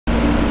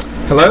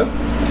Hello,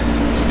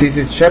 this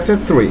is chapter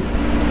 3,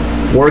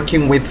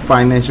 working with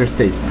financial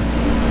statements.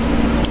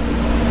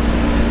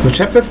 So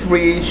chapter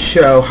 3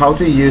 show how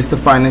to use the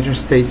financial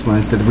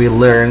statements that we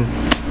learned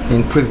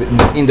in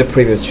the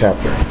previous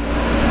chapter.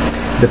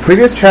 The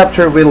previous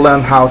chapter we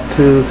learned how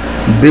to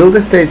build the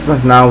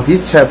statements. Now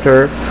this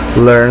chapter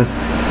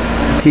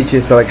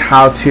teaches like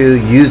how to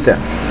use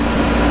them.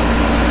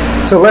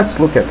 So let's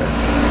look at them.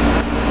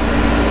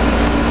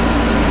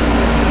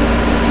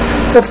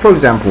 So for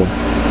example,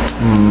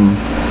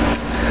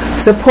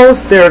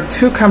 suppose there are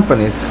two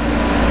companies,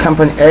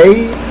 company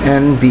A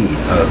and B.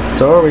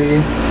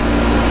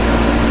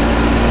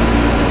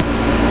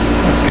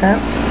 Okay.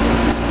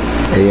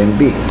 A and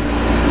B.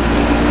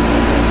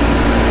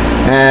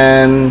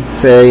 And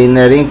say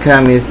net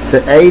income is,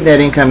 the A net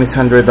income is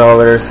 $100,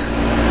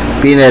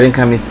 B net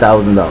income is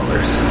 $1,000.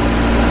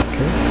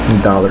 Okay,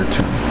 in dollar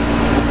term.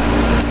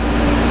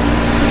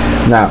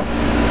 Now,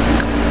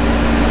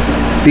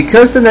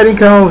 because the net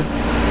income of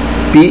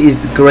B is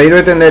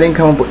greater than net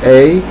income of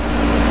A,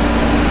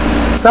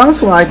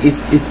 sounds like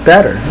it's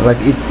better. Like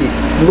it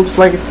looks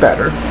like it's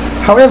better.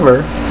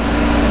 However,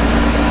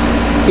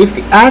 if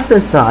the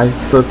asset size,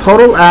 so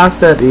total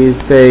asset is,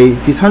 say,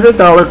 this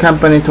 $100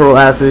 company total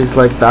asset is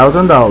like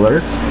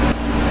 $1,000,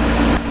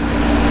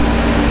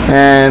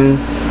 and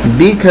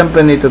B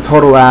company the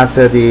total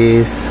asset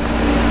is,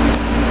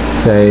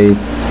 say,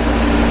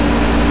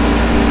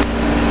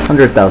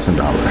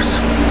 $100,000.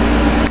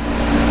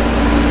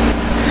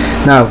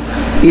 Now,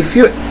 if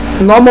you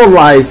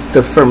normalize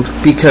the firm,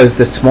 because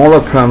the smaller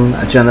firm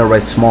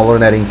generates smaller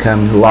net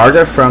income,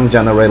 larger firm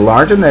generate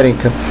larger net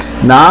income.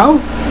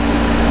 Now,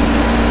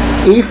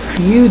 if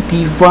you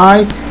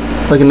divide,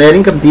 like net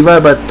income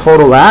divided by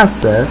total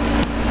asset,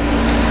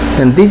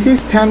 and this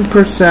is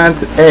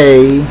 10%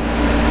 A,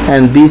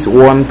 and this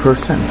 1%,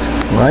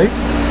 right?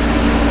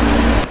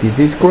 This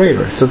is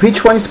greater. So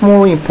which one is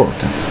more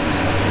important?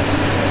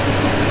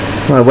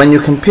 Well, when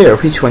you compare,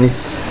 which one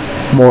is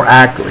more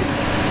accurate?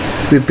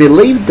 We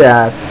believe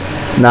that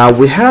now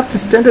we have to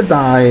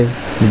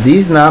standardize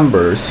these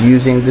numbers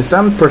using the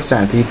some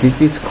percentage. This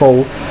is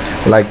called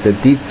like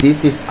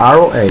this is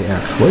ROA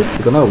actually.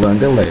 We're gonna learn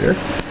that later.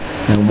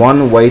 And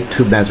one way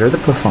to measure the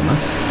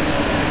performance.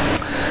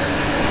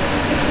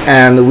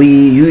 And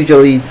we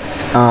usually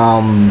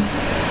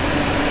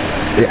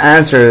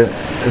answer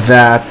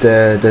that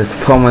the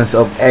performance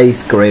of A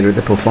is greater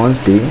than performance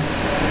B,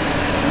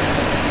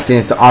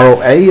 since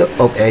ROA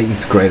of A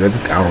is greater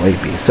than ROA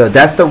B. So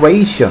that's the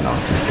ratio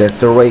analysis. That's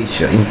the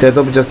ratio. Instead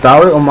of just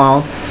dollar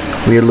amount,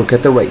 we look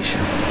at the ratio.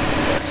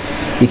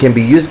 It can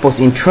be used both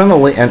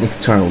internally and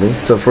externally.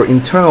 So for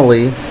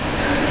internally,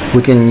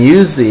 we can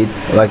use it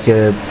like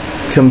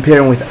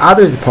comparing with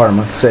other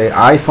departments, say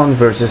iPhone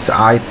versus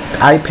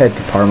iPad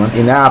department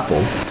in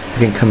Apple.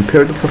 You can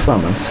compare the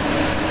performance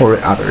or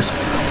others.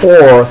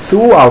 Or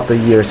throughout the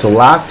year, so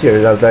last year,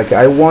 like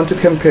I want to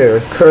compare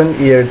current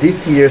year,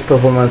 this year's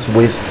performance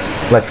with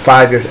like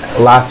 5 years,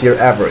 last year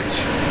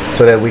average,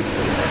 so that we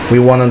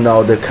want to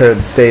know the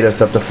current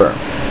status of the firm.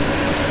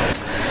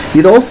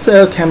 It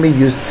also can be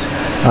used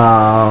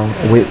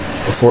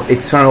for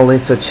externally,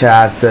 such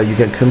as you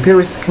can compare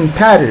with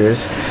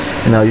competitors.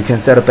 You can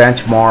set a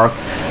benchmark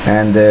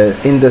and the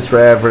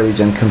industry average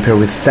and compare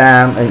with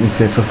them, and if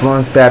your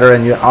performance better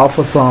and you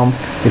outperform,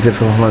 if your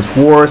performance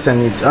worse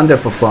and it's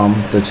underperformed,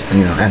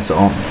 and so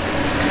on.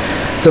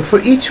 So for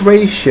each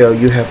ratio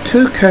you have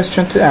two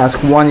questions to ask.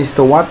 One is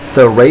what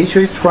the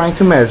ratio is trying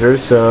to measure,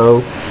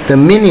 so the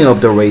meaning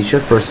of the ratio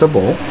first of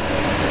all,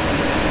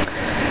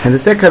 and the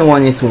second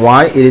one is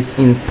why it is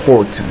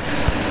important.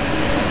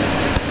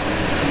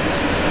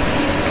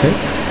 Okay,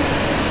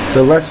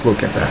 so let's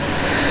look at that.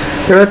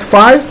 There are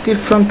 5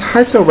 different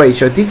types of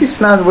ratio. This is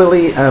not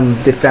really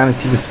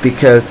definitive,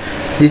 because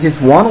this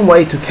is one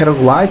way to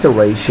categorize the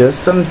ratios.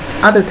 Some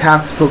other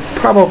textbooks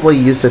probably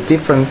use a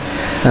different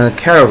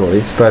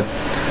categories, but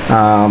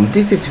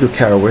this is a good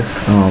category,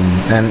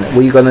 and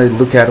we're going to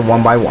look at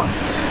one by one.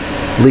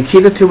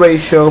 Liquidity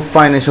ratio,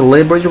 financial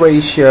leverage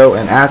ratio,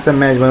 and asset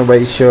management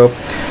ratio,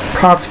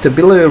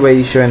 profitability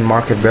ratio, and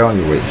market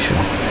value ratio.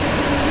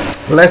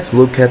 Let's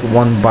look at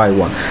one by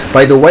one.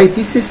 By the way,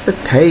 this is a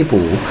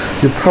table.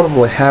 You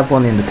probably have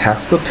one in the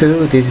textbook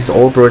too. This is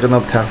old version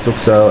of textbook,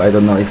 so I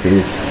don't know if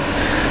it's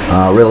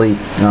really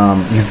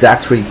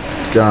exactly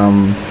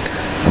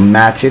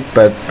match it,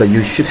 but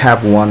you should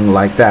have one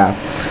like that.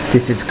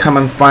 This is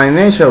common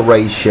financial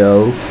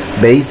ratio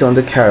based on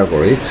the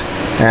categories,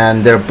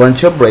 and there are a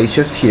bunch of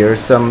ratios here.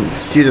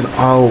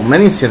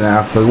 Many students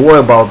actually worry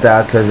about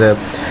that, because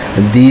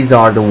these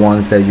are the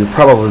ones that you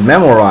probably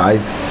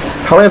memorize.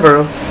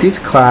 However, this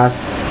class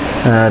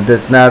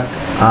does not.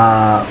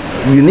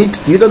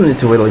 You don't need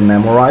to really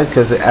memorize,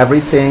 because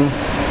everything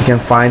you can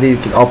find it. You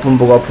can open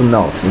book, open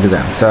notes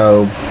exam.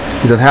 So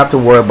you don't have to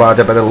worry about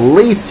it. But at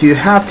least you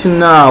have to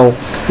know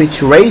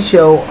which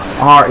ratios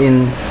are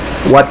in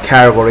what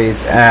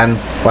categories and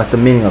what's the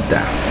meaning of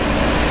that.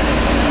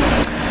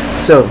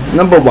 So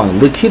number 1,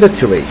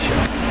 liquidity ratio.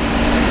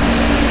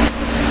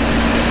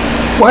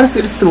 What is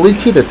its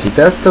liquidity?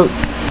 That's the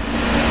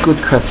good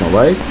question,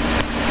 right?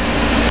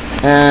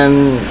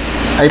 And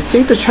I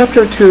think the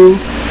chapter 2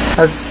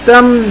 has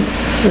some,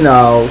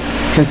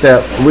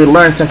 concept. We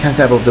learned some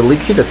concept of the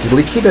liquidity.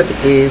 Liquidity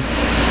is,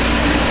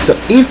 so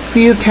if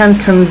you can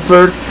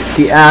convert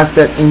the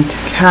asset into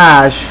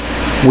cash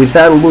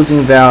without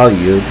losing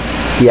value,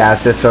 the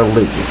assets are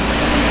liquid.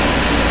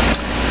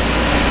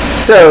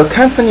 So a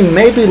company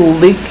may be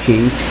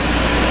liquid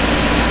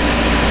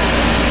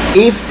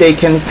if they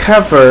can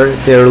cover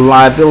their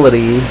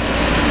liability,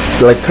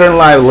 like current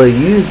liability,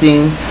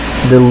 using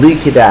the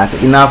liquid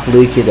asset, enough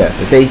liquid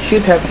asset. They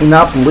should have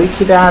enough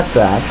liquid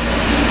asset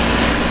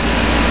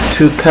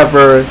to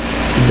cover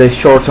the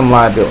short-term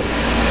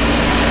liabilities.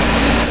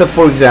 So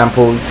for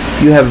example,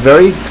 you have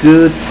very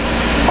good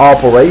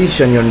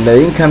operation, your net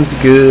income is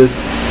good,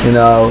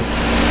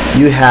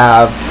 you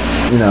have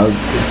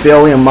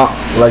fairly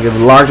like a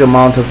large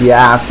amount of the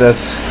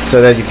assets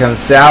so that you can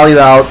sell it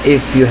out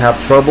if you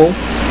have trouble.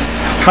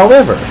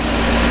 However,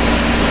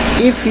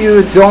 if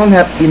you don't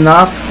have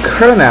enough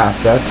current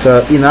assets,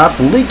 enough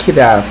liquid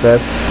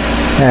assets,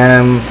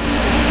 and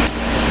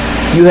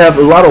you have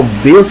a lot of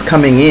bills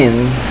coming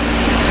in,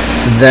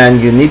 then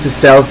you need to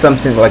sell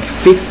something like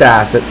fixed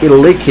asset,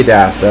 illiquid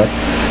asset,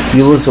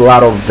 you lose a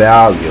lot of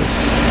value.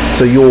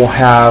 So you will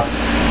have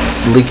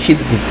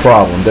liquidity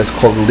problem. That's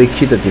called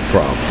liquidity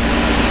problem.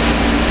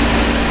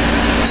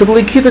 So the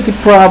liquidity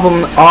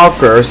problem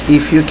occurs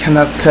if you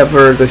cannot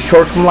cover the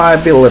short-term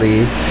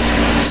liability.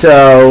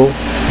 So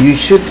you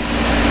should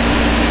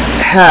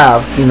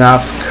have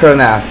enough current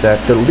asset,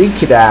 the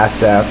liquid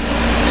asset,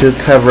 to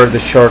cover the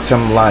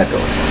short-term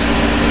liabilities.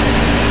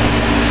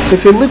 So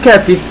if you look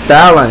at this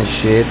balance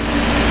sheet,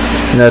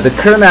 the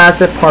current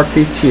asset part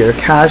is here,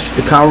 cash,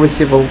 account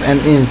receivables, and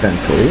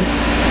inventory.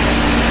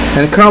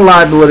 And current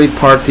liability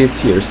part is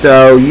here.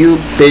 So you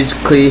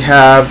basically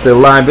have the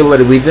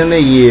liability within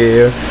a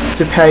year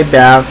to pay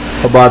back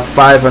about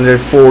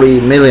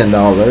 $540 million.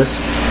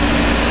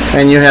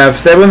 And you have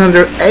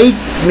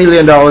 $708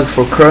 million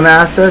for current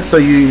assets. So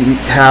you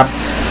have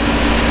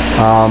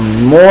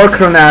more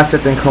current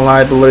asset than current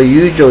liability,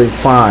 usually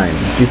fine.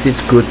 This is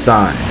good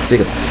sign,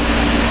 signal.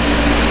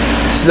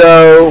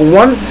 So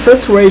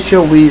first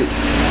ratio we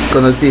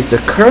gonna see is the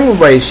current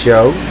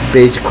ratio,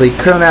 basically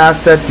current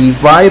asset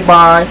divided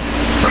by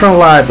current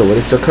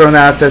liability. So current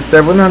asset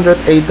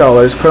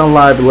 $708, current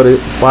liability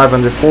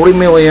 $540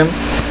 million.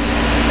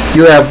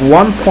 You have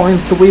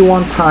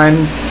 1.31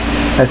 times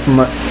as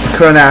much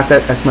current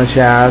asset as much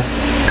as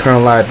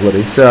current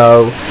liability.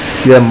 So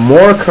you have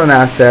more current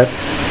asset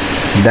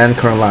than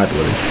current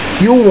liability.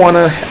 You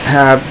wanna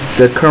have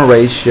the current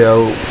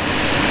ratio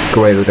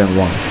greater than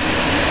 1.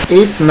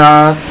 If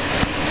not,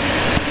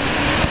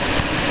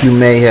 you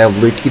may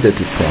have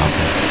liquidity problem.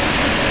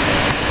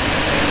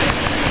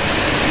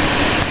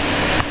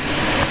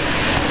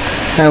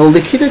 And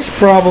liquidity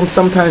problem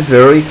sometimes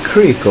very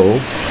critical,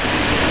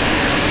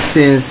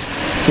 since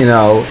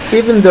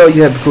even though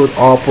you have good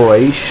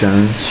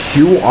operations,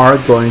 you are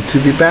going to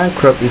be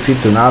bankrupt if you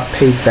do not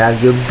pay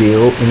back your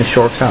bill in the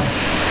short term.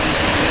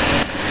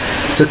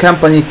 So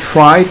company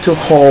try to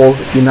hold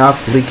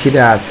enough liquid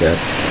asset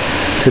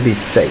to be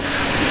safe.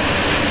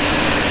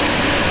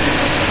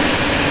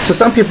 So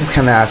some people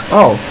can ask,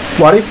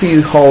 what if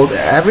you hold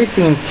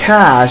everything in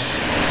cash?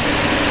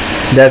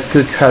 That's a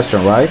good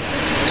question, right?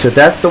 So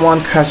that's the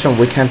one question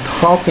we can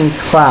talk in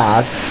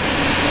class.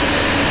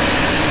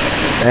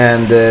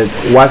 And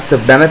what's the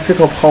benefit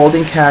of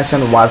holding cash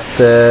and what's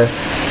the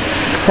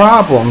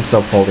problems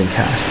of holding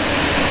cash?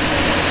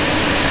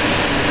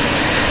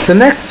 The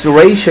next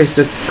ratio is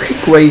the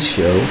quick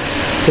ratio.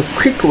 The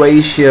quick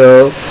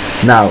ratio,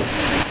 now,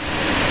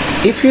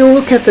 if you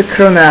look at the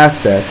current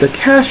asset, the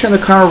cash and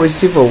account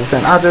receivables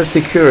and other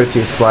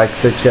securities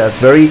such as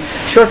very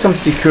short-term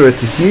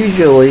securities,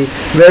 usually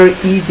very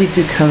easy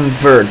to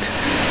convert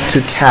to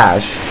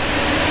cash.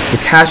 The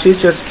cash is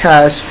just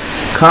cash.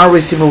 Account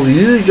receivable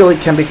usually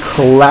can be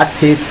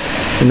collected,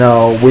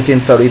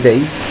 within 30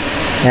 days,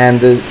 and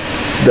the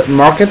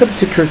marketable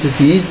securities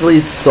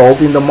easily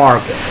sold in the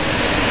market.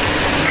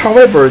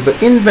 However, the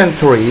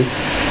inventory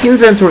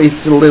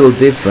is a little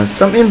different.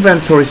 Some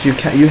inventories you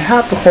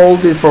have to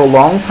hold it for a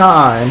long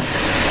time.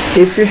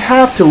 If you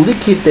have to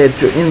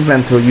liquidate your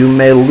inventory, you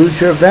may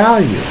lose your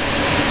value.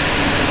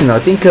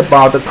 Think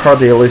about the car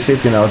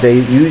dealership. They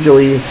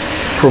usually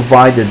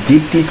provide a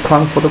deep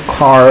discount for the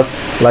car,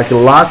 like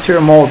last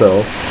year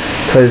models,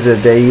 because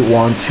they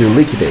want to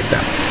liquidate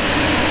them.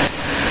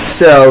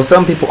 So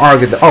some people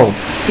argue that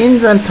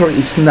inventory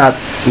is not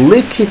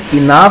liquid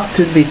enough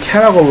to be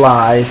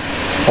categorized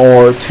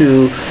or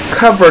to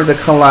cover the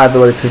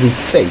liability to be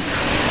safe.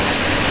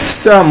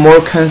 So a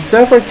more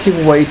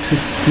conservative way to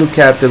look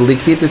at the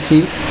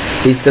liquidity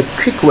is the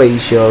quick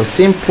ratio.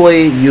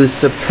 Simply you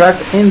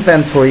subtract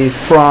inventory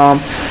from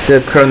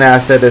the current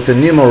asset as a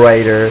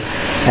numerator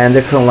and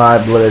the current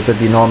liability as a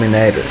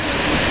denominator.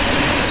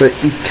 So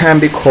it can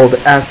be called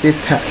acid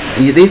test.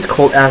 It is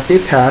called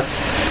acid test,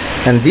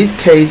 and this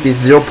case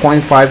is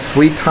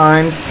 0.53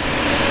 times,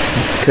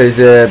 because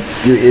your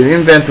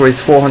inventory is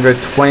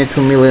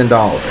 $422 million.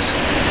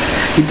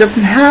 It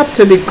doesn't have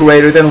to be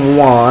greater than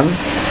 1,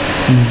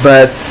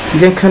 but you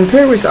can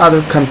compare with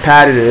other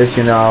competitors,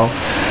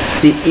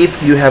 see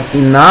if you have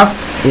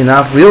enough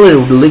really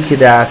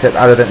liquid asset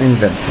other than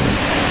inventory.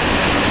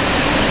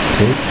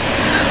 Okay.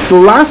 The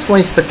last one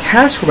is the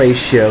cash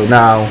ratio.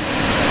 Now,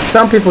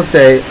 some people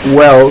say,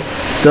 well,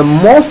 the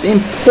most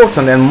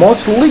important and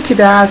most liquid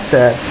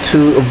asset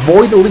to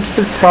avoid the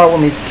liquidity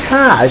problem is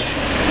cash.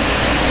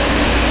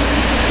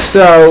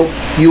 So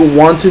you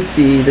want to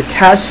see the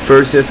cash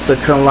versus the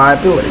current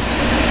liabilities.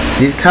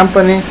 This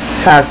company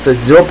has the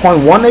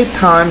 0.18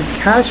 times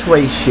cash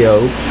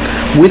ratio.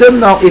 We don't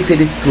know if it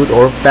is good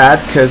or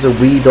bad because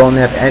we don't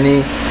have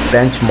any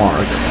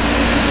benchmark.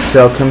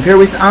 So compare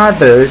with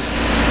others.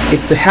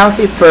 If the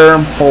healthy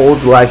firm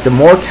holds like the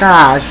more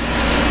cash,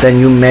 then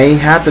you may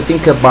have to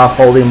think about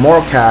holding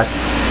more cash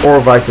or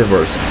vice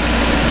versa.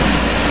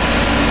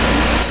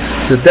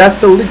 So that's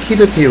the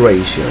liquidity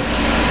ratio.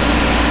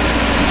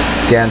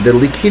 Then the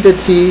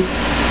liquidity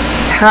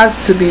has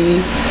to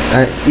be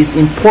is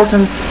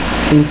important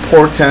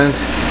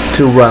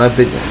to run a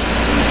business.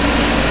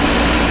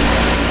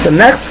 The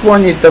next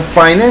one is the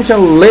financial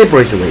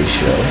leverage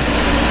ratio.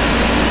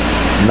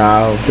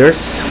 Now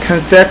there's a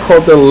concept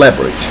called the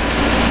leverage.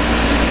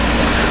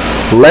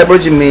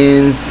 Leverage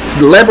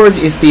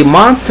is the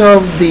amount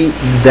of the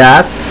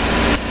debt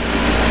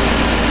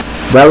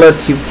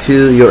relative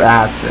to your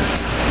assets.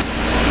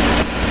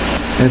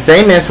 And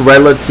same as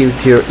relative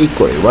to your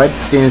equity, right?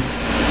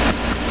 Since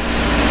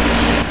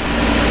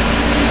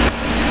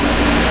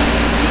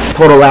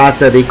total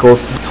asset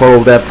equals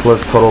total debt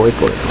plus total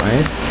equity,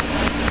 right?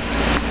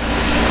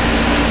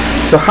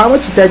 So how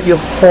much debt you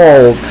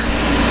hold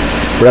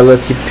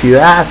relative to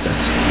your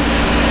assets?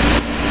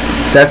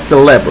 That's the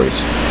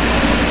leverage.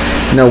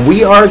 Now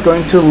we are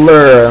going to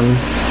learn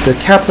the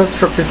capital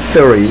structure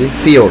theory.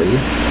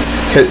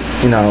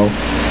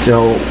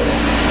 So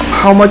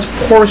how much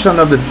portion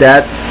of the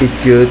debt is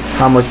good,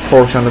 how much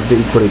portion of the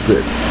equity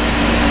good.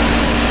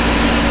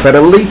 But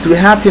at least we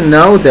have to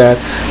know that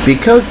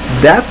because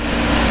debt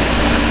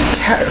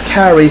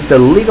carries the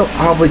legal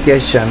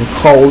obligation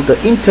called the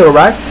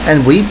interest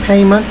and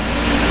repayment.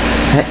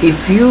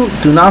 If you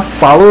do not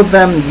follow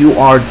them, you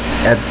are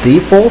at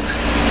default.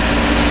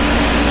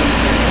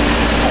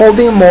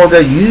 Holding more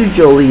than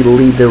usually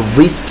lead the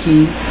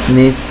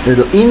riskiness,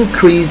 the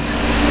increase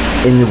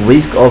in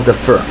risk of the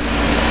firm.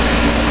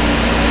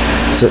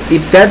 So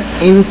if that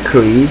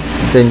increase,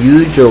 then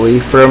usually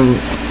firm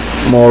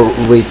more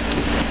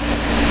risky.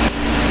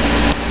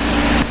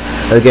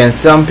 Again,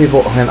 some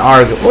people can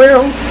argue,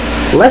 well,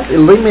 let's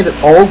eliminate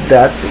all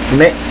debts,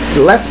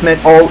 let's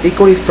make all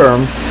equity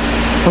firms,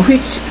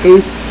 which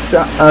is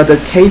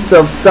the case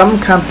of some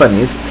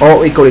companies,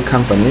 all equity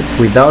companies,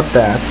 without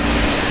that.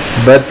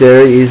 But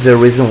there is a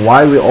reason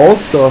why we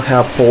also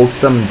have hold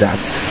some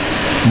debts.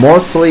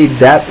 Mostly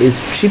that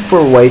is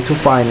cheaper way to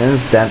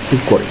finance than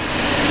equity.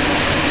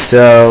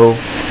 So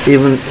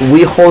even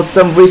we hold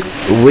some risk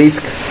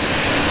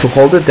to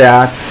hold the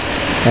debt,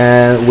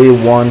 and we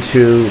want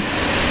to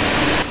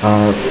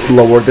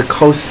lower the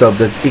cost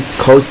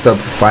of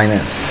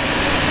finance.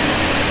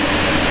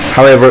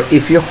 However,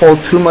 if you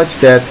hold too much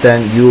debt,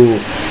 then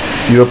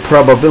your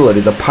probability,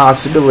 the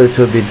possibility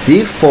to be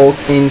default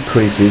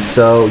increases,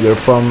 so your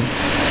firm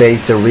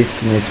face a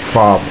riskiness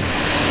problem.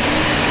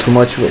 Too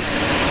much risk.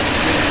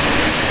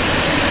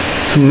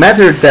 To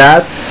measure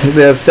that,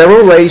 we have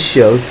several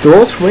ratios.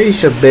 Those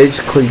ratios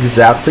basically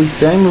exactly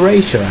same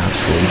ratio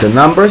actually. The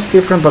number is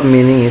different but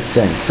meaning is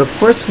same. So the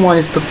first one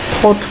is the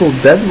total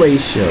debt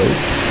ratio.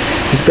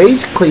 It's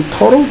basically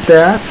total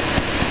debt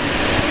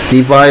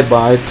divided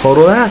by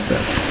total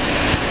asset.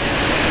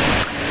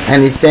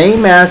 And it's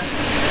same as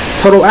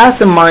total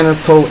asset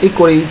minus total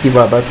equity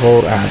divided by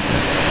total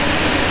asset.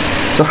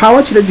 So how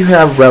much did you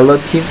have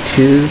relative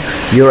to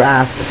your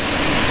assets?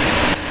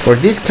 For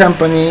this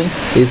company,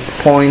 it's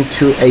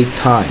 0.28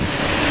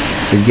 times.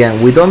 Again,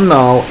 we don't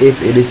know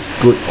if it is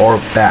good or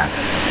bad.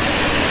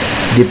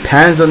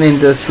 Depends on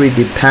industry,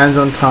 depends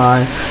on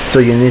time, so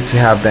you need to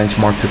have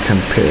benchmark to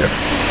compare.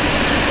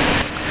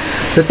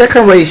 The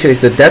second ratio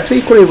is the debt to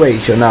equity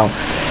ratio. Now,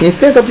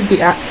 instead of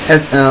the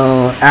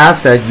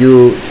asset,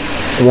 you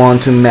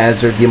want to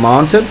measure the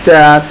amount of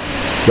debt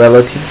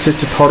relative to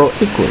total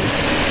equity.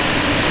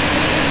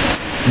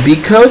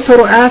 Because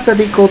total asset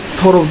equals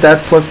total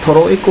debt plus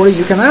total equity,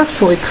 you can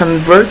actually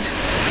convert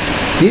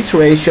this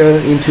ratio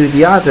into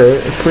the other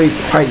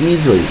quite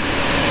easily.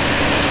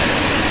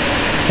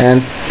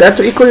 And debt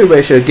to equity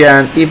ratio,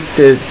 again,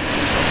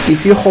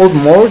 if you hold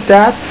more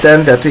debt,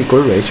 then debt to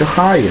equity ratio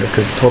higher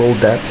because total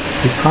debt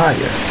is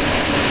higher.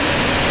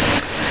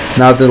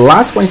 Now the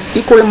last one is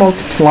equity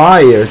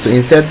multiplier. So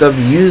instead of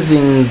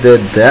using the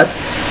debt,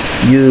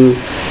 you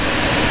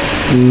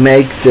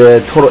make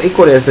the total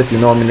equity as a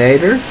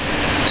denominator.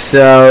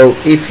 So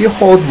if you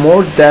hold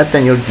more debt,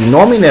 then your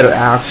denominator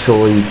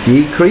actually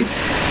decrease,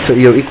 so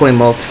your equity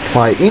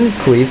multiplier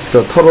increase,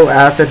 so total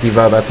asset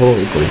divided by total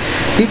equity.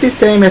 This is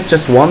same as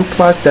just 1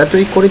 plus debt to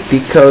equity,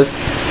 because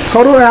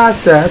total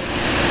asset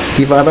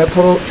divided by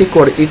total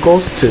equity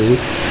equals to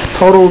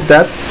total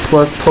debt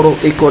plus total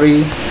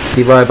equity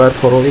divided by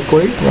total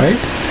equity, right?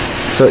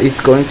 So it's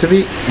going to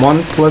be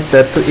 1 plus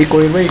debt to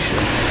equity ratio.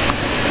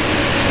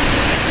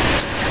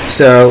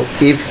 So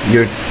if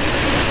your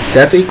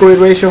debt to equity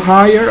ratio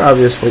higher,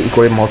 obviously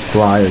equity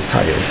multiplier is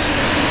higher.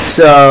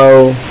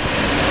 So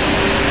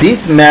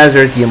this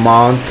measures the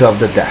amount of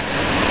the debt.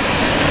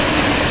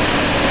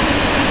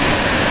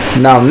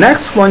 Now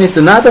next one is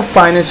another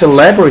financial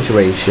leverage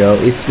ratio.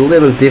 It's a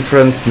little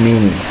different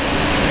meaning.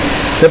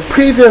 The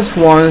previous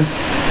one,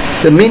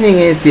 the meaning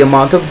is the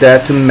amount of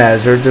debt to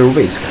measure the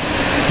risk.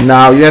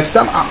 Now you have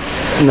some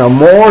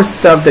more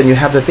stuff than you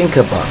have to think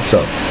about. So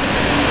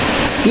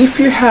if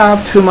you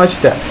have too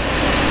much debt,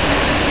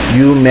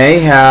 you may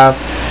have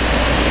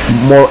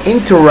more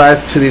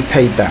interest to be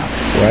paid back,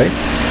 right?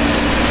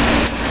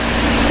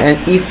 And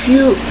if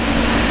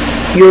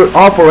your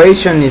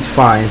operation is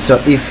fine,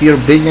 so if your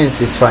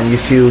business is fine,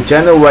 if you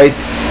generate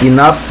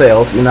enough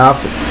sales,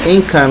 enough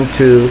income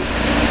to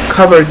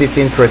cover this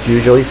interest,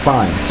 usually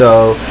fine.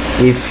 So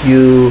if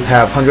you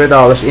have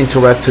 $100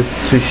 interest to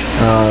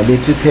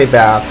need to pay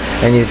back,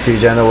 and if you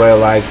generate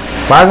like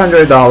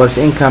 $500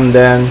 income,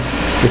 then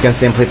you can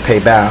simply pay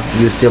back.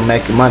 You still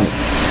make money.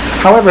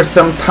 However,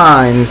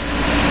 sometimes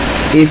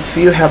if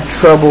you have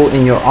trouble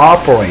in your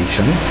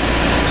operation,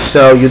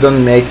 so you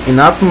don't make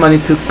enough money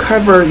to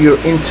cover your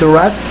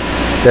interest,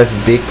 that's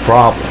a big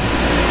problem.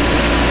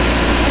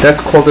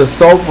 That's called a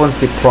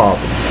solvency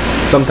problem,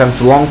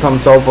 sometimes long-term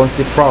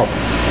solvency problem.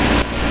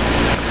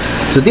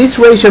 So this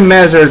ratio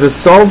measures the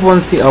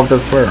solvency of the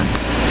firm.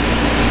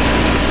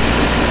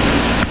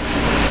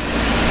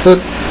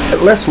 So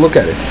let's look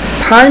at it.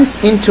 Times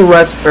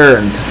interest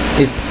earned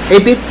is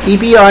EBIT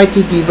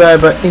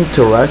divided by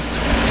interest.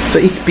 So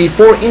it's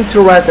before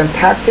interest and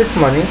taxes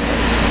money,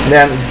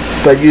 then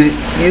but you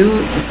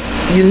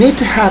need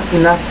to have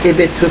enough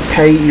EBIT to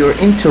pay your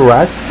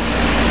interest.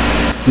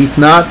 If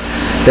not,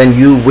 then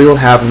you will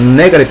have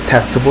negative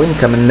taxable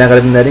income and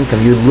negative net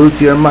income. You lose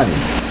your money.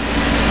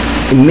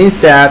 It means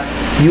that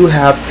you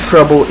have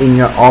trouble in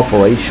your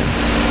operations.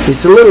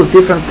 It's a little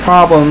different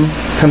problem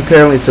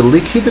compared with the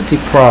liquidity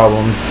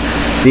problem,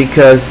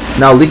 because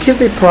now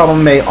liquidity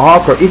problem may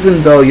occur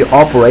even though your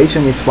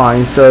operation is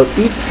fine. So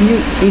if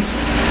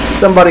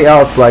somebody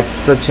else, like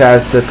such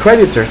as the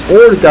creditors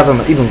or the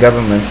government, even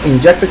governments,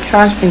 inject the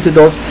cash into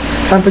those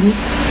companies,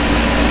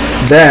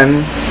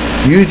 then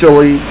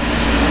usually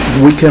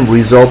we can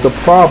resolve the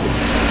problem.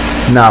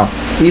 Now,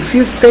 if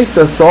you face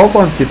a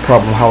solvency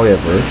problem,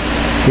 however,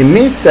 it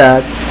means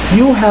that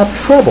you have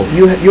trouble.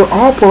 Your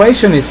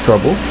operation is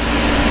trouble.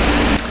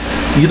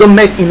 You don't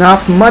make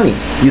enough money.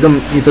 You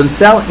don't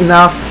sell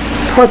enough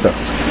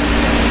products.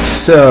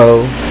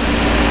 So,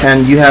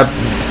 and you have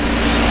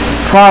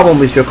problem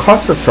with your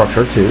cost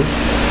structure too.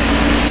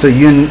 So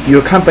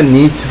your company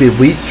needs to be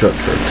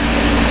restructured.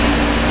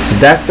 So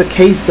that's the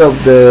case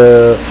of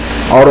the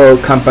auto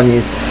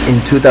companies in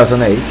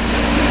 2008.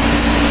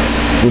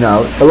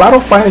 A lot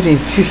of financial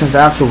institutions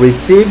actually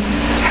receive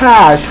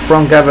cash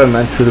from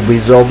government to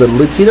resolve the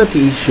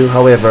liquidity issue.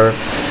 However,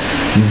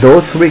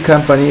 those three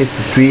companies,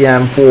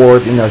 GM,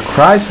 Ford,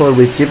 Chrysler,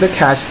 receive the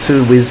cash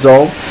to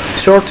resolve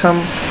short-term,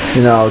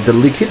 the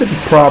liquidity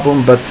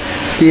problem, but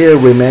still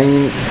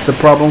remains the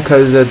problem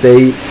because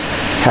they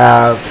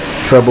have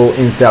trouble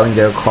in selling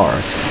their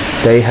cars.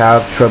 They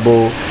have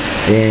trouble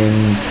in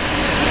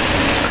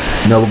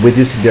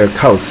reducing their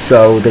costs.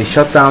 So they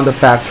shut down the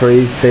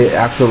factories. They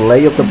actually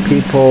lay off the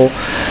people.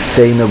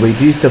 They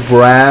reduce the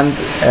brand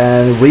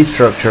and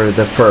restructure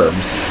the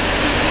firms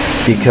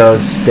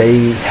because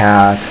they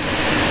had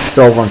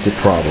solvency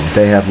problem.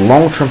 They have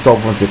long-term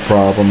solvency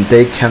problem.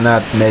 They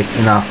cannot make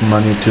enough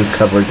money to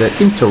cover the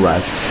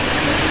interest.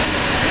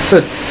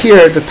 So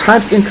here, the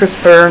times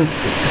interest earned,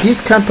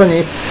 this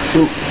company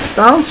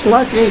sounds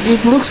like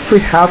it looks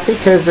pretty healthy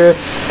because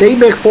they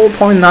make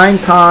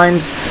 4.9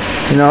 times,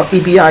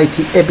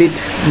 EBIT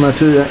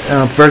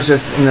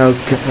versus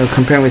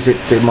comparing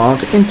with the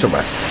amount of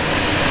interest.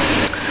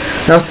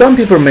 Now, some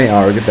people may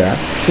argue that,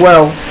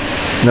 well,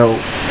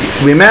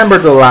 remember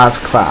the last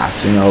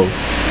class,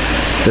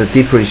 the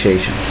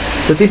depreciation.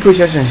 The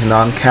depreciation is a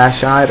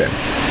non-cash item.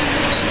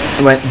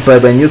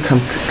 But when you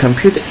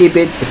compute the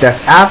EBIT, that's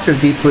after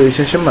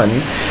depreciation money.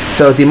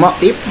 So if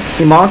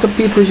the amount of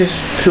depreciation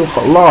is too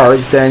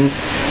large, then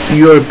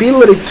your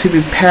ability to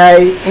be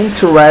pay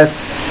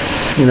interest,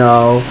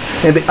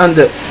 maybe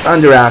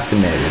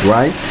underestimated,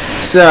 right?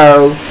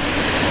 So,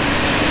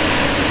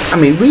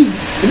 we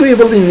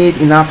really need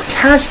enough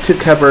cash to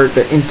cover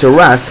the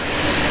interest.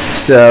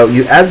 So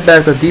you add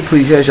back the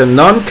depreciation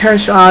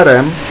non-cash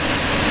item.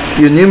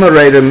 Your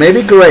numerator may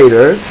be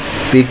greater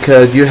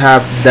because you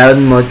have that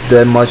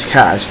much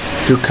cash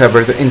to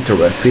cover the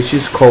interest, which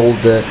is called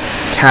the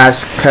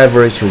cash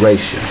coverage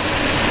ratio.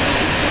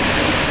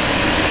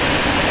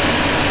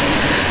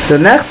 The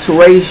next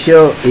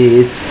ratio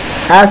is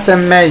asset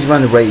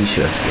management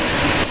ratios.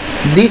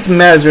 This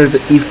measures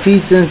the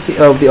efficiency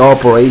of the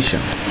operation.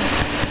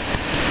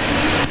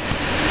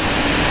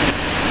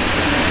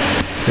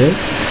 Okay.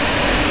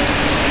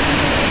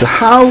 So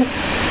how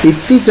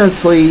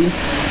efficiently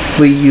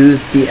we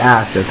use the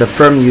asset. The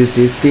firm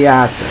uses the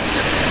assets.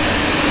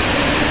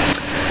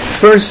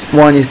 First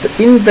one is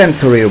the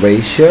inventory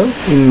ratio.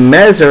 It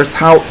measures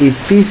how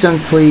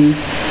efficiently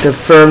the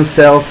firm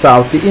sells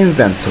out the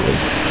inventory.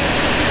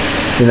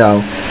 You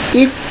know,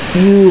 if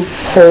you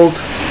hold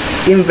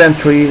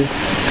inventory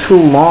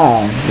too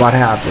long, what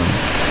happens?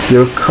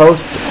 Your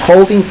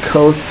holding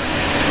costs,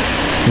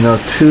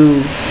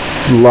 too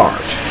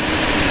large.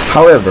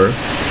 However,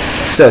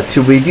 so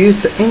to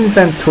reduce the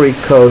inventory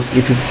cost,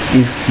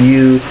 if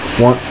you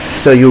want,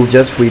 so you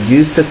just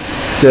reduce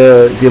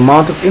the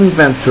amount of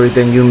inventory,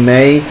 then you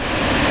may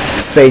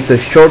face a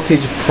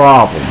shortage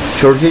problem.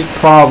 Shortage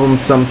problem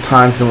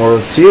sometimes more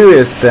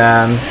serious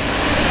than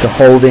the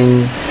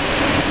holding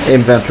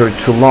inventory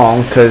too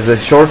long, because the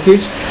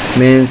shortage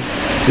means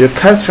your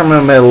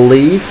customer may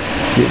leave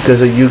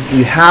because you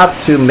have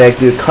to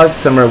make your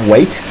customer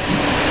wait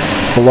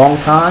for a long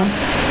time,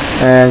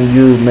 and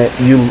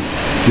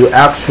you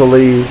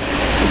actually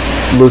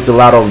lose a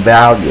lot of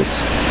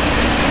values.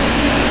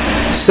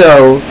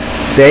 So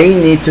they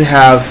need to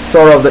have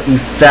sort of the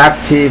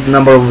effective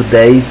number of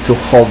days to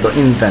hold the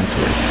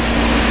inventories,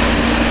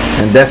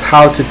 and that's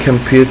how to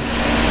compute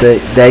the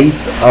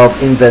days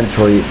of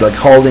inventory, like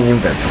holding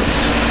inventories.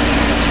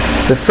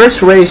 The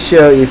first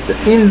ratio is the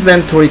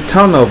inventory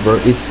turnover.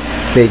 It's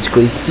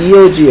basically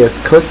COGS,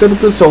 cost of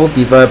goods sold,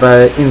 divided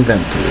by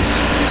inventories.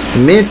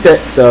 It means that,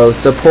 so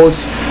suppose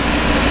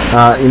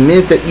it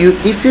means that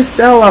if you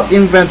sell out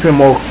inventory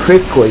more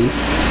quickly,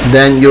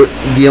 then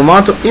the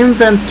amount of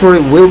inventory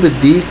will be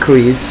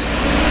decreased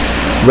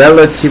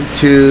relative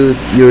to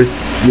your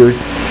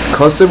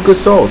cost of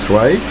goods sold,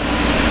 right?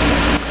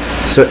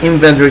 So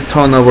inventory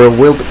turnover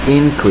will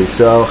increase.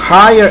 So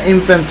higher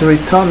inventory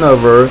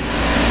turnover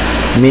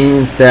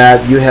means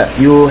that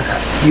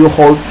you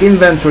hold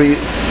inventory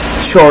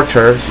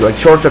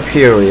shorter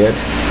period,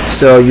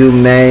 so you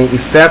may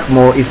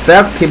more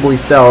effectively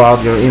sell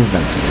out your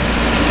inventory.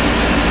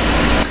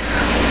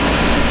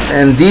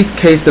 In this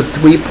case, the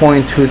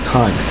 3.2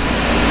 times.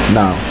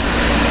 Now,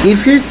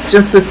 if you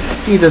just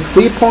see the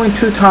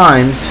 3.2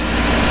 times,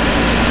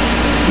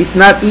 it's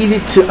not easy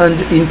to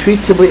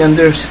intuitively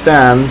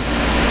understand,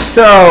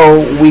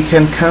 so we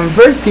can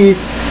convert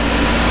this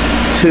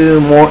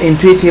to more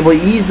intuitively,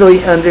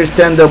 easily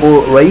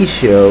understandable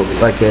ratio,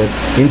 like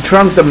in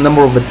terms of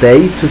number of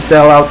days to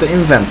sell out the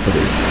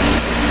inventory,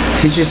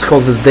 which is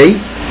called the days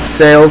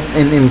sales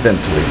in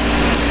inventory.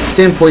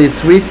 Simply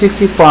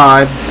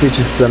 365, which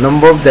is the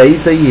number of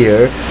days a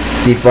year,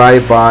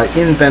 divided by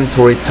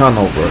inventory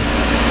turnover.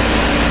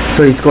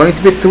 So it's going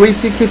to be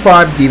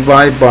 365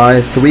 divided by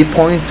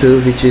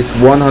 3.2, which is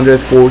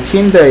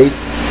 114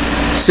 days.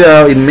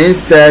 So it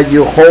means that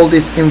you hold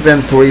this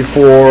inventory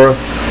for,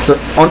 so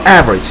on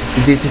average,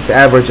 this is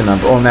average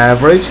number, on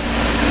average,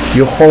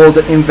 you hold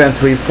the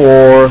inventory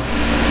for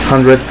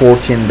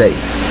 114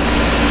 days.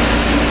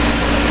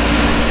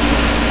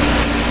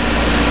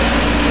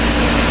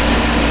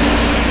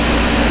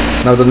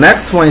 Now the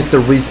next one is the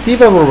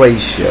receivable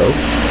ratio.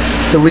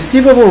 The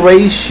receivable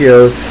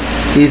ratios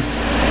is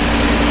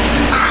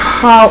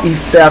how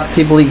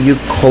effectively you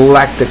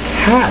collect the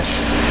cash.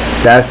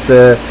 That's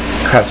the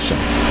question.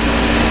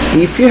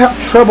 If you have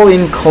trouble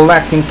in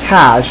collecting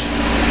cash,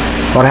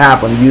 what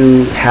happens?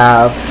 You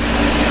have,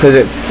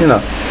 because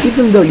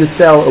even though you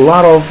sell a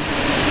lot of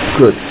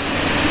goods,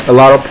 a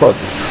lot of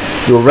products,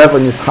 your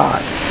revenue is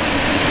high.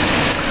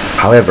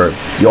 However,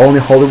 you only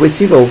hold the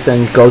receivables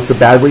and it goes to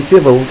bad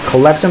receivables,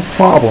 collection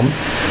problem,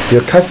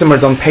 your customer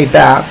don't pay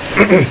back,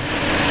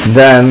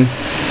 then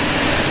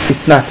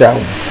it's not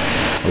selling,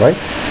 right?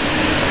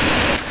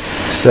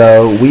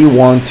 So we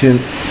want to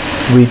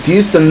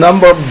reduce the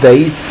number of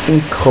days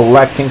in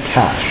collecting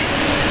cash.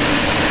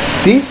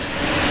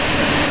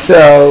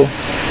 So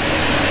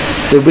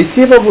the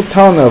receivable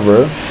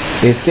turnover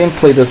is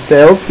simply the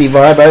sales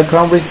divided by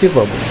account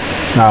receivable.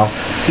 Now,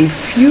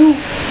 if you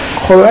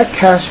collect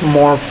cash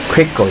more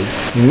quickly,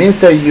 it means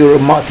that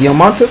the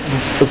amount of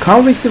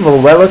account receivable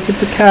relative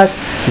to cash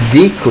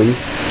decrease,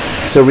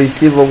 so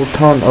receivable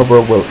turnover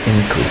will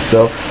increase.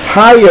 So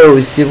higher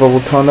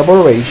receivable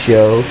turnover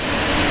ratio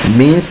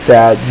means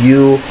that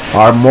you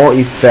are more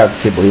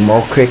effectively,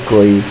 more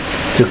quickly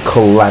to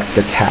collect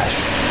the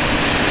cash.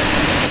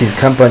 This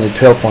company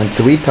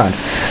 12.3 times.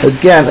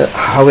 Again,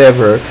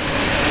 however,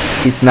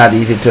 it's not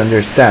easy to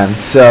understand,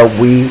 so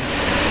we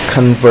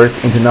convert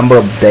into number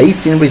of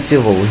days in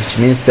receivable, which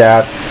means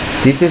that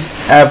this is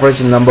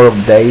average number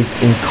of days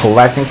in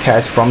collecting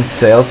cash from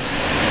sales.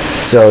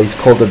 So it's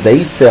called the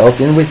days sales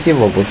in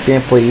receivable.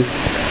 Simply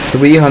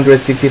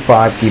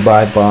 365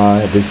 divided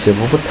by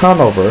receivable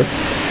turnover.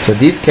 So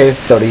this case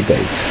 30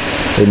 days.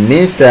 So it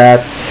means that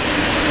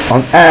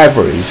on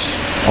average,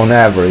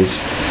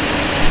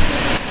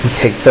 it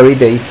takes 30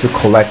 days to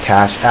collect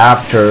cash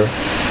after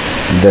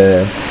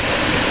the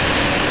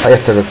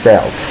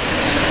sales.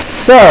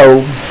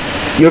 So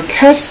your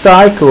cash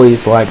cycle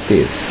is like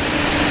this.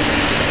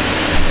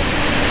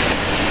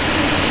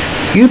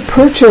 You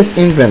purchase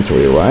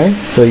inventory, right?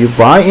 So you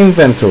buy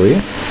inventory,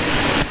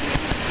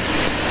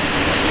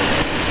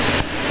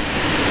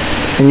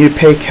 and you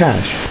pay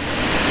cash.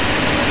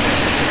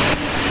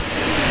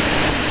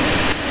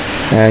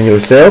 And your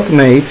sales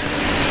made,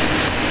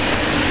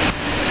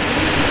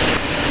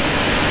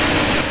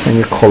 and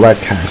you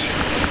collect cash.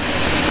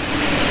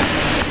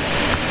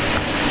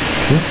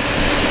 Okay.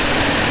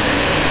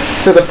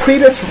 So the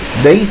previous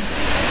days,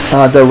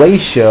 the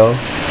ratio,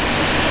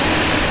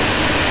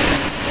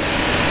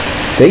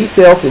 day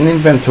sales in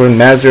inventory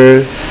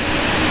measure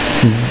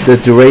the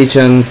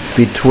duration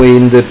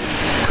between the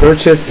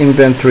purchase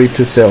inventory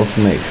to sales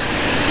made.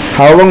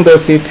 How long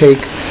does it take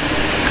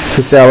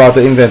to sell out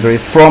the inventory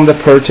from the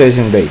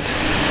purchasing date?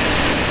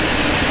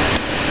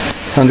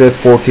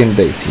 114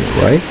 days here,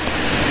 right?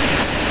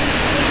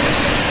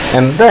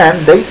 And then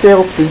day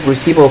sales in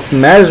receivables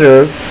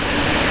measure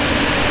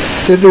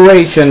the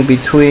duration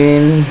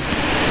between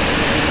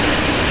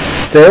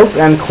sales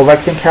and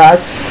collecting cash,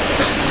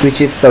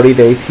 which is 30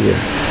 days here.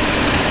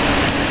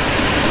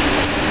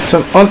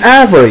 So on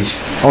average,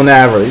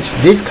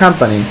 this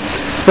company,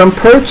 from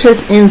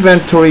purchase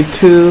inventory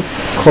to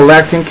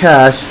collecting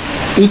cash,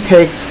 it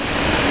takes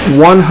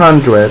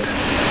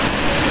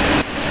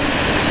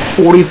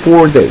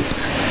 144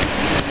 days.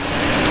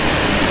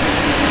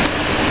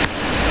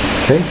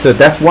 Okay, so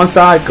that's one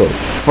cycle,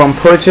 from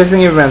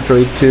purchasing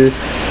inventory to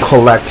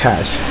collect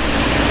cash.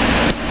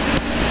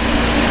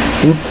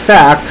 In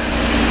fact,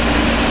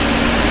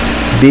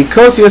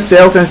 because your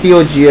sales and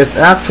COGS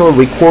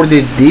actually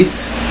recorded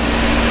this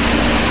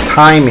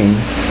timing,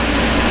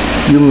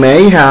 you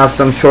may have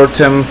some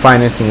short-term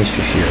financing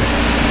issues here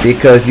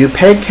because you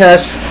pay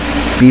cash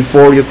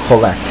before you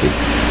collect it.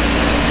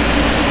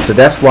 So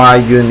that's why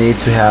you need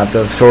to have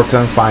the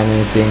short-term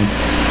financing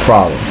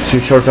problems,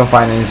 short-term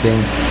financing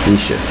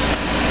issues.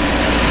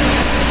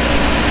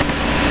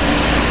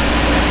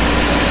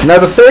 Now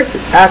the third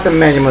asset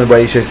management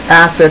ratio is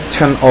asset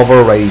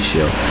turnover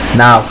ratio.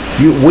 Now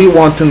we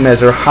want to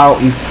measure how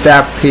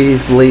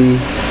effective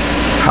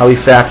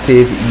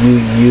you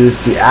use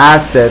the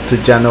asset to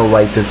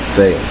generate the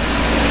sales.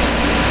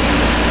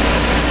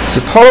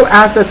 So total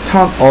asset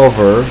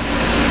turnover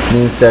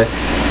means that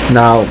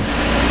now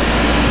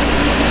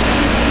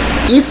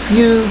if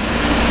you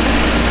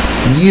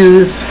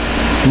use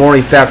more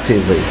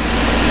effectively,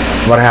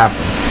 what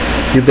happens?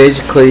 You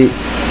basically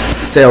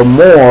sell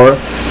more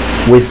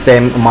with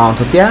same amount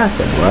of the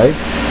asset, right?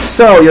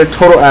 So your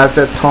total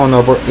asset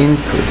turnover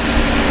increase.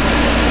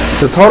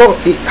 The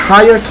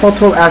higher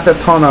total asset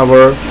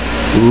turnover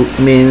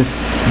means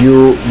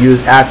you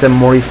use asset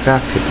more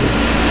effectively.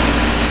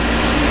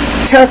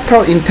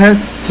 Capital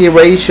intensity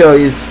ratio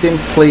is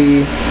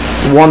simply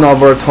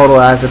 1/, total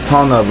asset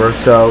turnover,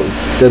 so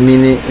the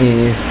meaning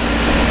is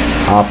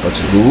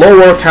opposite.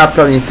 Lower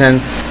capital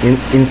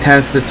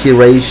intensity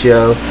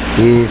ratio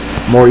is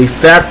more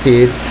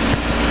effective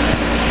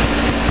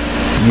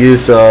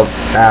use of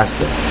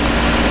asset.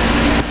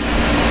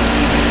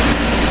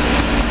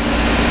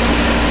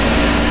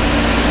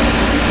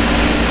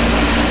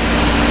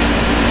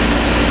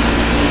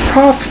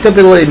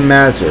 Profitability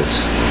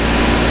measures.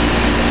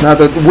 Now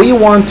that we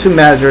want to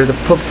measure the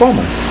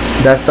performance,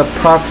 that's the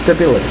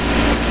profitability.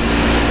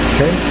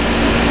 Okay.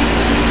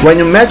 When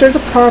you measure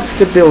the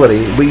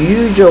profitability, we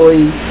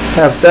usually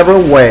have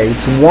several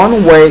ways.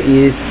 One way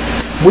is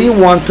we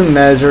want to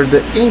measure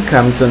the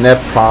income to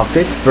net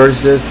profit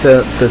versus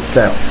the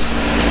sales,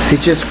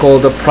 which is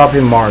called the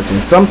profit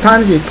margin.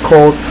 Sometimes it's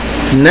called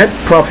net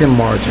profit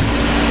margin.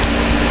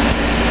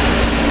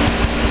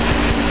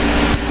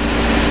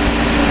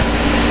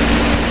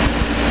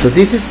 So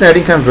this is net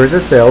income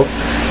versus sales.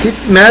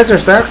 This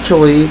measures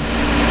actually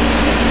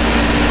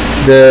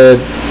the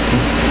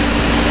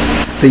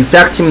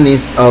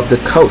effectiveness of the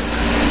cost.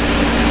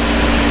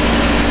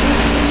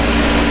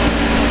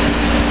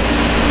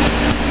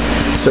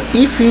 So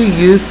if you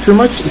use too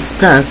much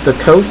expense, the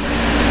cost,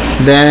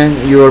 then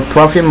your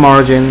profit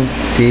margin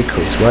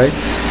decrease, right?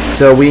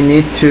 So we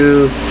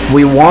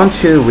want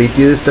to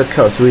reduce the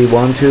cost. We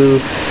want to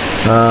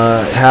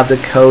have the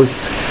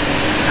cost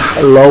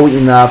low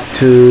enough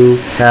to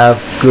have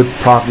good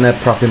net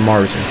profit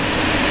margin.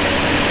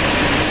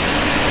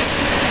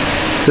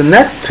 The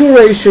next two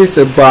ratios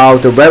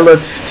about the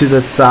relative to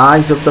the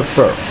size of the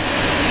firm.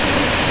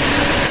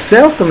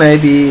 Sales may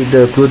be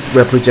the good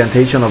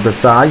representation of the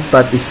size,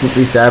 but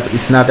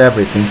it's not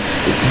everything.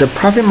 The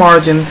profit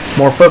margin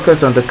more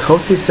focused on the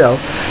cost itself.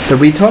 The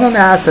return on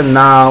asset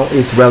now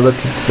is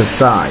relative to the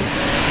size.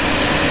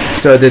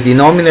 So the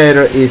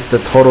denominator is the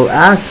total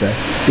asset.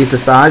 If the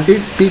size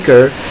is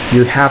bigger,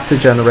 you have to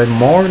generate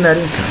more net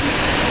income.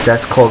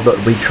 That's called the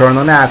return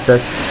on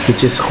assets,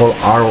 which is called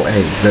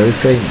ROA, very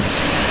famous.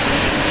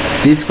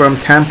 This from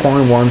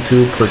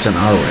 10.12%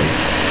 ROA.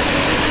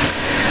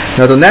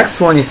 Now the next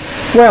one is,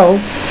 well,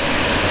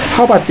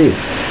 how about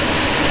this?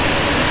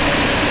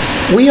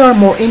 We are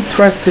more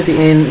interested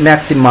in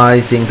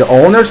maximizing the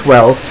owner's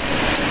wealth.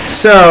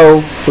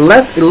 So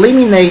let's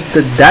eliminate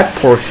the debt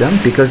portion,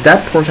 because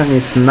that portion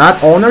is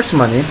not owner's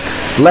money.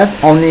 Let's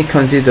only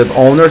consider the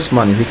owner's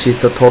money, which is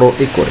the total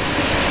equity.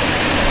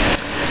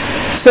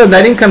 So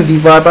net income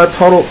divided by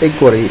total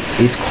equity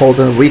is called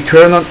the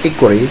return on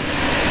equity.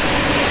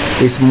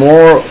 is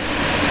more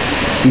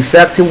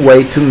effective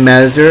way to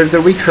measure the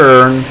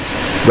returns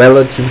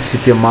relative to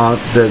the amount,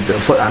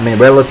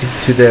 relative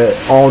to the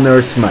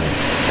owner's money,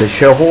 the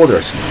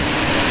shareholders' money.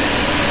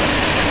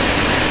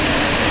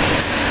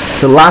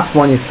 The last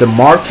one is the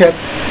market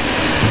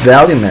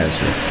value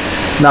measure.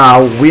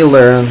 Now we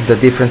learn the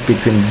difference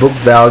between book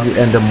value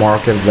and the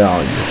market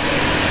value.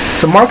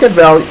 So market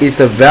value is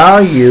the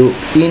value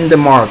in the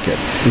market,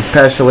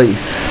 especially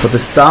for the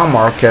stock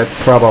market,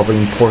 probably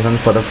important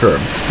for the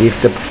firm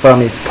if the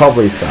firm is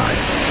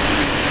publicized.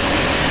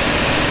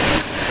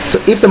 So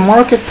if the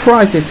market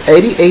price is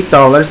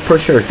 $88 per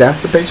share, that's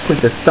basically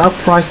the stock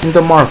price in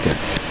the market.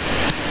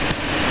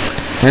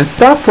 And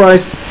stock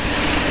price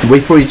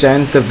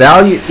represents the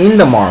value in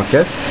the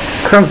market,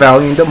 current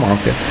value in the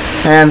market.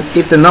 And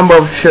if the number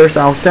of shares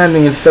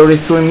outstanding is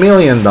 $33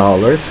 million,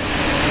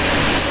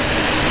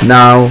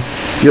 now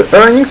your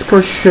earnings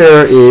per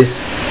share is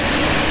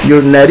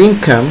your net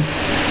income,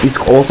 is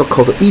also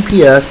called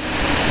EPS,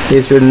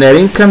 is your net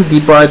income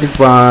divided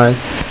by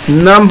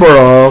number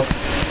of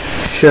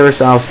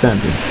shares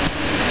outstanding.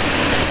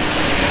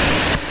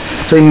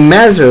 So it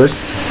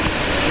measures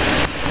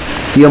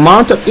the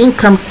amount of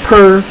income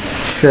per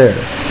share.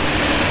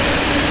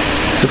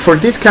 So for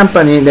this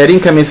company, net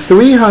income is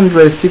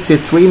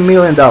 $363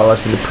 million in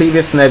the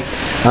previous net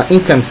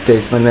income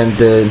statement, and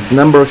the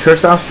number of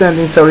shares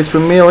outstanding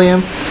 33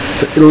 million,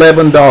 so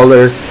 $11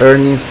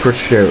 earnings per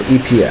share,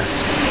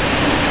 EPS.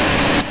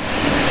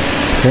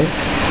 Okay.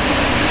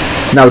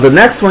 Now the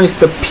next one is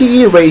the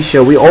PE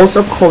ratio. We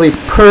also call it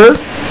per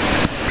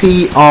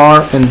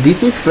PER, and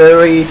this is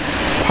very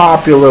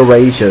popular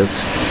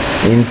ratios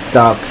in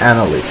stock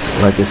analysts,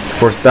 like it's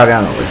for stock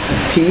analysts.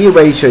 PE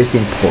ratio is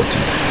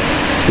important.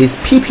 Is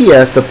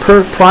PPS, the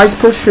price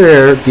per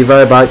share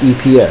divided by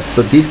EPS.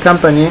 So this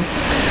company,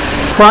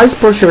 price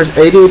per share is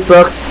 $88,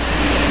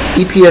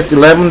 EPS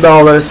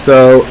 $11,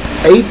 so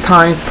 8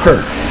 times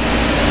per.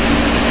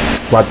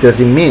 What does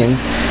it mean?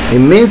 It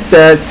means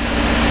that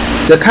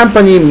the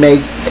company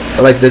makes,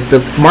 like the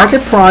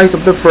market price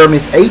of the firm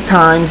is 8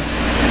 times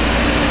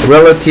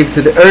relative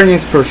to the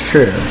earnings per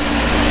share.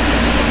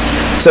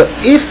 So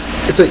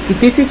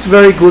this is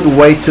very good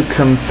way to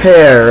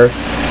compare,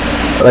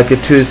 like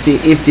to see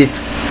if this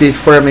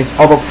firm is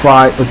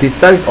overpriced, or this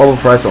stock is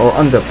overpriced or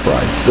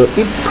underpriced. So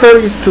if PER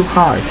is too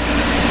high,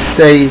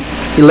 say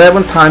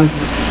 11 times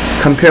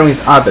comparing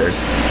with others,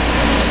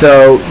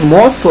 so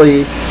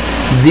mostly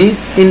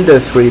this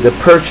industry, the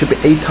PER should be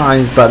 8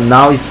 times, but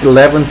now it's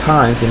 11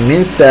 times. It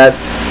means that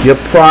your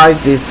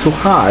price is too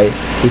high,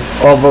 it's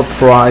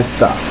overpriced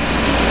stock,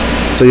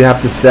 so you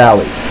have to sell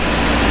it.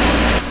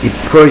 If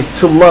PER is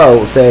too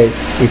low, say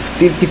it's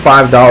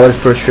 $55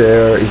 per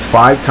share, it's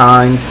 5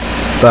 times,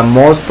 but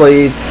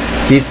mostly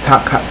this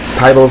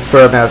type of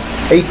firm has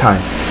 8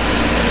 times.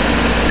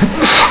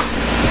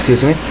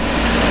 Excuse me.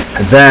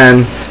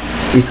 Then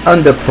it's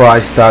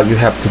underpriced stock, you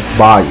have to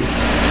buy it.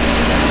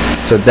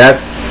 So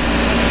that's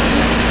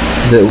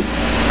the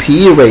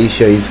PE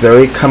ratio is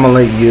very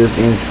commonly used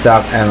in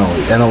stock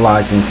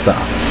analyzing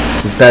stock,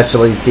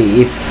 especially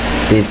see if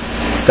this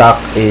stock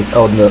is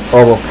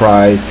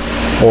overpriced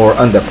or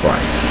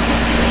underpriced.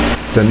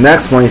 The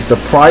next one is the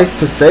price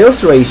to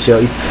sales ratio.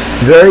 Is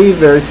very,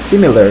 very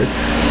similar,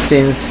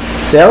 since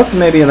sales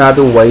may be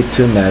another way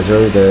to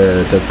measure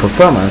the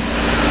performance.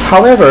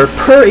 However,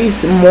 PER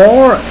is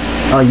more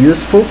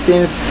useful,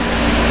 since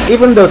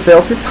even though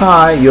sales is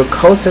high, your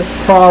cost has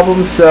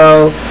problems,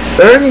 so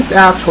earnings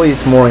actually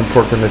is more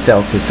important than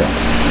sales itself.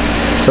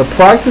 So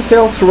price to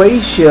sales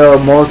ratio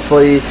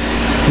mostly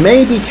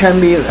maybe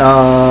can be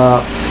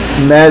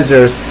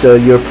measures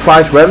your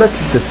price relative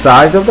to the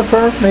size of the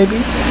firm,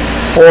 maybe,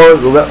 or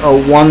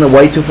one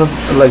way to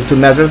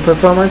measure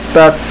performance,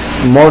 but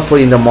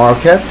mostly in the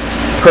market,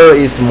 PER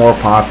is more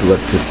popular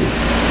to see.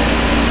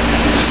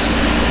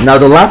 Now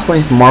the last one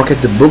is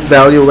market to book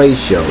value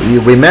ratio.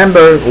 You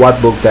remember what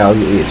book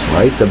value is,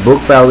 right? The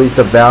book value is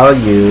the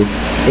value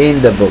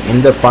in the book,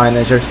 in the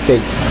financial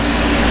statements.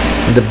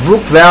 The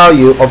book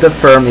value of the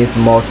firm is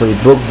mostly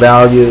book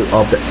value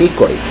of the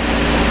equity.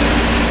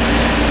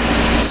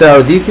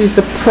 So this is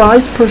the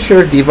price per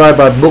share divided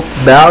by book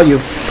value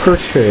per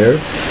share.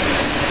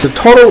 So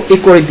total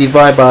equity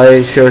divided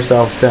by shares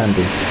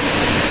outstanding.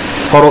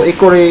 Total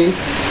equity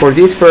for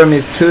this firm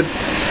is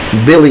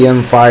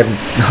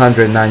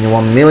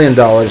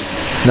 $2,591,000,000.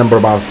 Number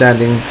of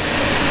outstanding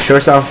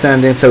shares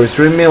outstanding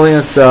 33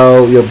 million.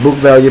 So your book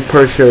value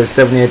per share is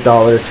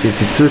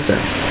 $78.52.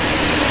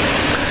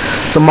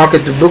 So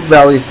market to book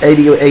value is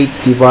 88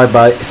 divided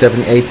by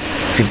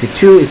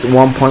 78.52 is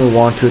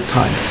 1.12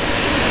 times.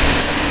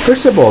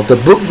 First of all, the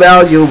book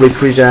value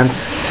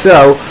represents,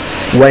 so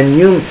when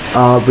you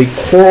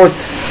record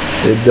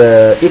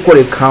the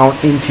equity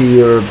account into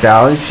your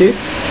balance sheet,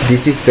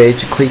 this is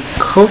basically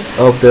cost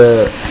of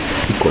the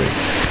equity,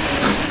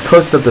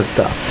 cost of the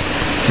stock.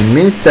 It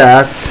means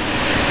that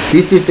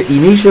this is the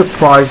initial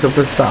price of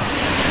the stock.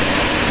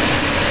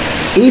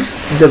 If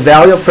the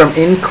value of firm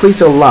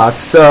increase a lot,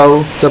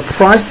 so the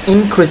price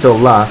increase a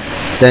lot,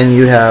 then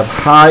you have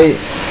high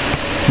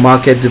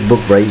market to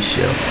book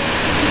ratio.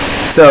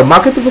 So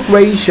market to book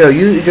ratio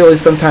usually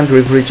sometimes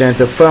represent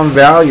the firm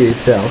value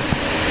itself.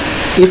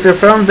 If your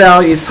firm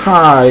value is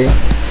high,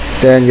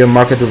 then your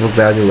market to book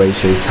value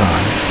ratio is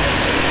high.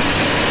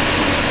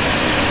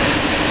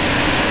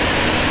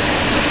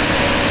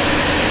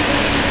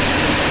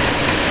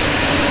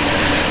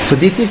 So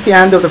this is the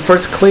end of the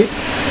first clip.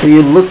 We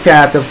looked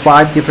at the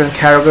 5 different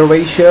category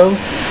ratio,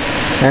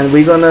 and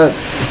we're gonna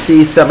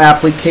see some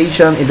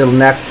application in the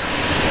next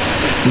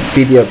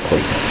video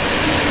clip.